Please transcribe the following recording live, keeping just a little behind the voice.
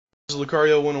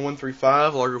Lucario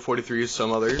 10135, Largo 43 is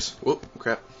some others. Whoop,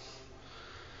 crap.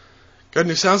 Got a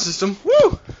new sound system.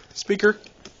 Woo! Speaker.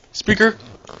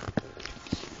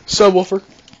 Subwoofer.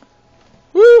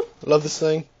 Woo! Love this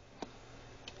thing.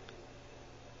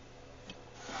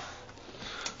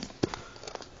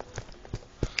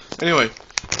 Anyway,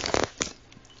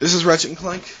 this is Ratchet &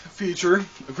 Clank feature,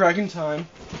 A Crack in Time.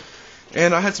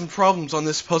 And I had some problems on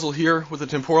this puzzle here with the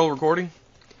temporal recording.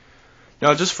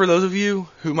 Now, just for those of you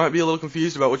who might be a little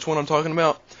confused about which one I'm talking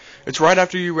about, it's right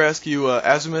after you rescue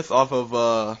Azumith off of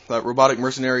that robotic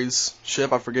mercenary's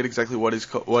ship. I forget exactly what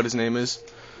his name is.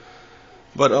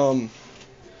 But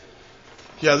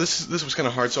yeah, this was kind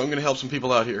of hard, so I'm gonna help some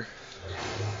people out here.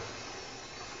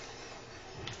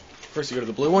 First, you go to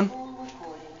the blue one.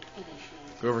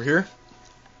 Go over here.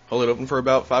 Hold it open for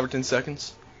about 5 or 10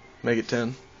 seconds. Make it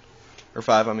 10 or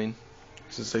 5. I mean,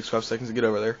 since it takes 5 seconds to get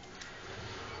over there.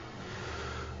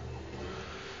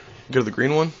 Go to the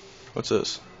green one. What's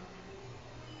this?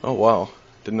 Oh wow,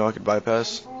 didn't know I could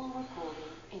bypass.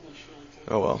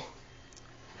 Oh well.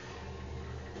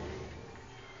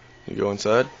 You go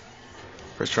inside.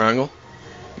 Press triangle.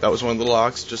 That was one of the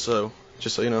locks, just so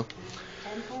you know.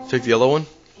 Take the yellow one.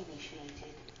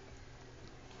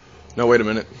 No, wait a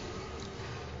minute.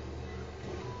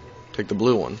 Take the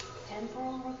blue one.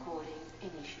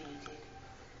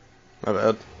 My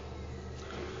bad.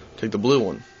 Take the blue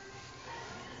one.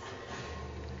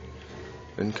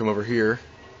 Then come over here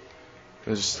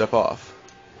and just step off.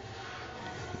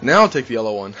 Now take the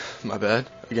yellow one. My bad.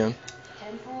 Again.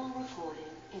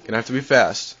 Gonna have to be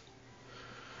fast.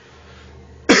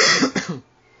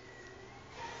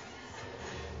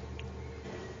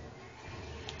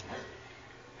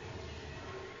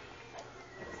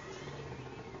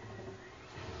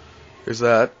 Here's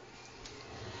that.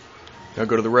 Now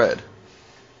go to the red.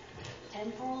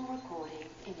 Temporal recording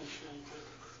initiated.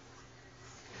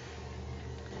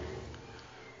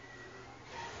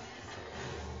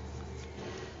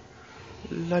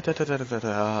 La da da da da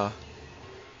da.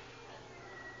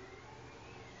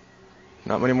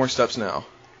 Not many more steps now.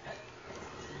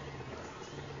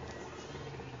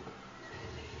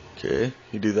 Okay,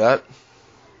 you do that.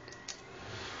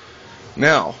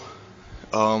 Now,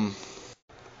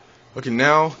 okay,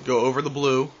 now go over the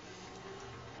blue.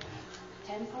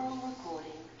 Temporal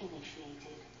recording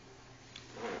initiated.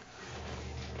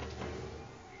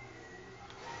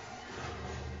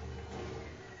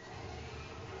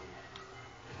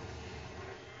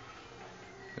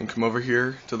 And come over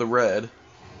here to the red.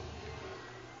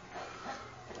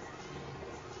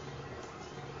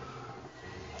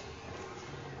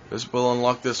 This will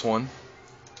unlock this one.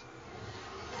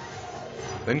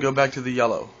 Then go back to the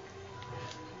yellow.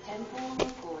 Temporal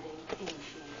recording initiated.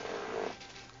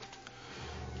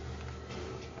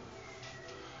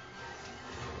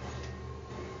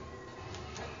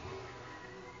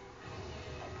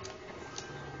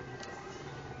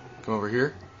 Come over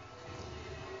here.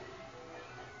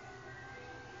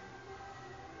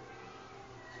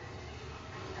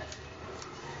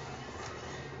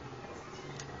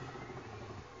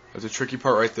 There's a tricky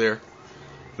part right there.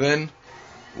 Then,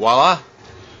 voila!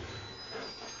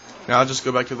 Now just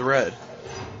go back to the red.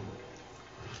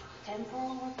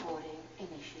 Temporal recording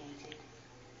initiated.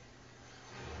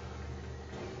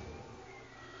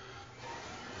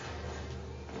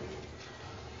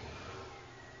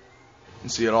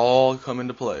 And see it all come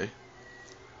into play.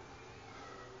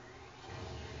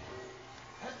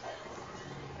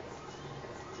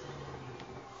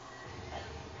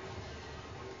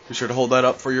 Be sure to hold that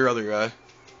up for your other guy.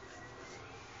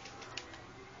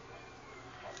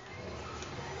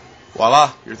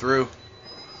 Voila, you're through.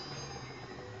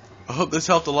 I hope this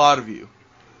helped a lot of you.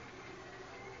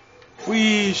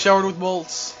 Whee, showered with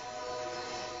bolts.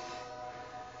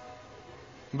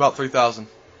 About 3,000.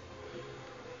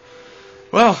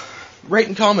 Well, rate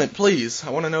and comment, please. I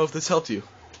want to know if this helped you.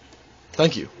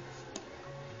 Thank you.